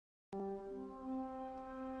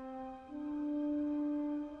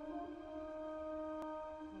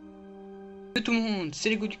Salut tout le monde, c'est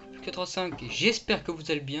Lego du couple 85 et j'espère que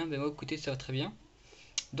vous allez bien. Ben moi écoutez, ça va très bien.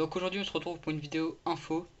 Donc aujourd'hui on se retrouve pour une vidéo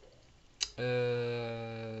info.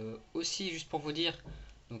 Aussi juste pour vous dire,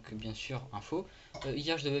 donc bien sûr info.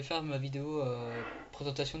 Hier je devais faire ma vidéo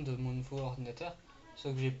présentation de mon nouveau ordinateur.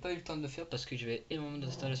 Sauf que j'ai pas eu le temps de le faire parce que j'avais énormément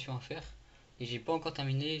d'installations à faire. Et j'ai pas encore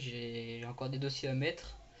terminé, j'ai encore des dossiers à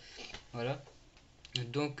mettre. Voilà.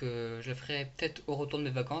 Donc je le ferai peut-être au retour de mes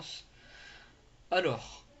vacances.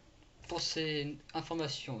 Alors, pour ces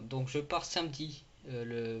informations, donc je pars samedi,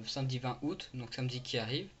 le samedi 20 août, donc samedi qui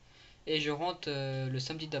arrive, et je rentre le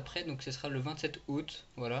samedi d'après, donc ce sera le 27 août,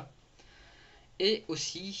 voilà. Et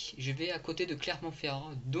aussi, je vais à côté de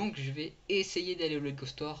Clermont-Ferrand, donc je vais essayer d'aller au Lego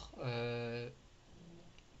Store.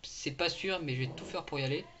 C'est pas sûr, mais je vais tout faire pour y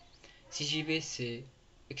aller. Si j'y vais, c'est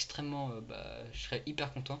extrêmement, je serai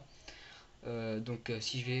hyper content. Donc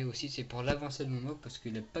si je vais aussi, c'est pour l'avancée de mon mock parce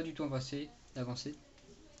qu'il n'a pas du tout avancé.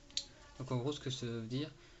 Donc en gros, ce que ça veut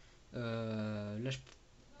dire, là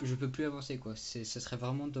je peux plus avancer quoi. Ça serait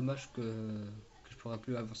vraiment dommage que je pourrais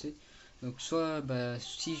plus avancer. Donc soit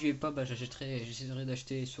si je vais pas, j'essaierai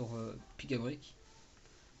d'acheter sur Pigabrick,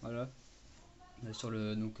 voilà. Sur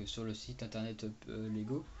le site internet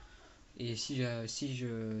Lego. Et si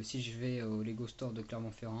je vais au Lego Store de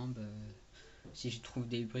Clermont-Ferrand, si je trouve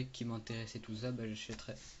des briques qui m'intéressent et tout ça,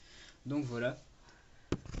 j'achèterai. Donc voilà.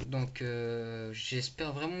 Donc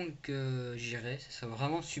j'espère vraiment que j'irai, ça sera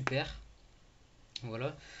vraiment super.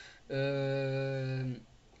 Voilà. Euh,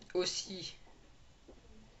 Aussi,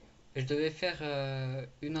 je devais faire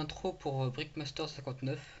une intro pour Brickmaster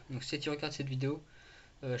 59. Donc si tu regardes cette vidéo,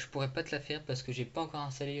 je pourrais pas te la faire parce que j'ai pas encore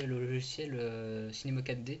installé le logiciel Cinema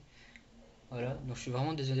 4D. Voilà, donc je suis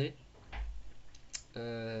vraiment désolé.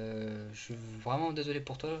 Je suis vraiment désolé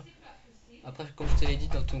pour toi. Après, comme je te l'ai dit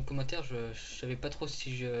dans ton commentaire, je savais pas trop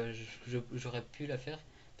si j'aurais pu la faire.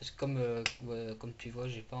 Parce que ouais, comme tu vois,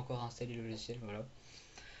 j'ai pas encore installé le logiciel. Voilà.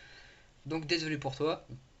 Donc désolé pour toi.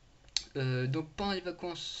 Donc pendant les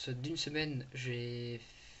vacances d'une semaine, je vais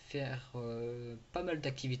faire pas mal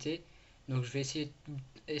d'activités. Donc je vais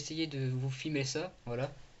essayer de vous filmer ça,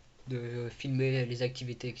 voilà, de filmer les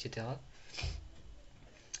activités, etc.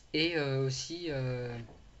 Et aussi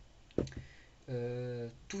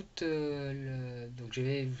donc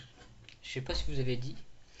je sais pas si vous avez dit,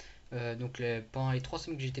 donc pendant les 3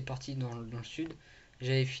 semaines que j'étais parti dans le sud,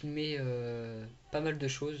 j'avais filmé pas mal de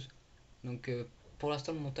choses. Donc pour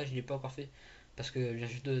l'instant le montage il n'est pas encore fait parce que je viens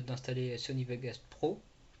juste d'installer Sony Vegas Pro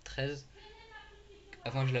 13.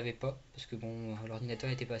 Avant je l'avais pas parce que bon l'ordinateur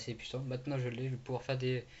n'était pas assez puissant. Maintenant je l'ai, je vais pouvoir faire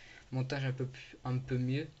des montages un peu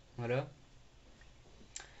mieux. Voilà.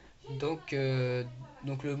 Donc, euh,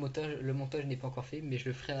 donc le montage n'est pas encore fait, mais je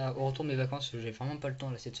le ferai au retour de mes vacances. J'ai vraiment pas le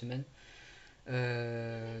temps là cette semaine.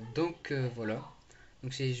 Voilà.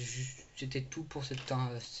 Donc c'était tout pour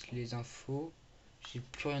les infos. J'ai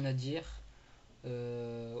plus rien à dire.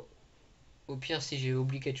 Euh, Au pire, si j'ai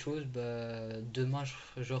oublié quelque chose, demain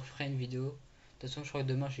je referai une vidéo. De toute façon, je crois que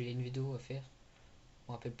demain j'ai une vidéo à faire.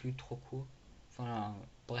 Je me rappelle plus trop quoi. Enfin,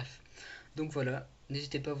 bref. Donc voilà,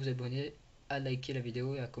 n'hésitez pas à vous abonner, à liker la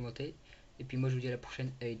vidéo et à commenter. Et puis moi je vous dis à la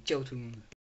prochaine et ciao tout le monde.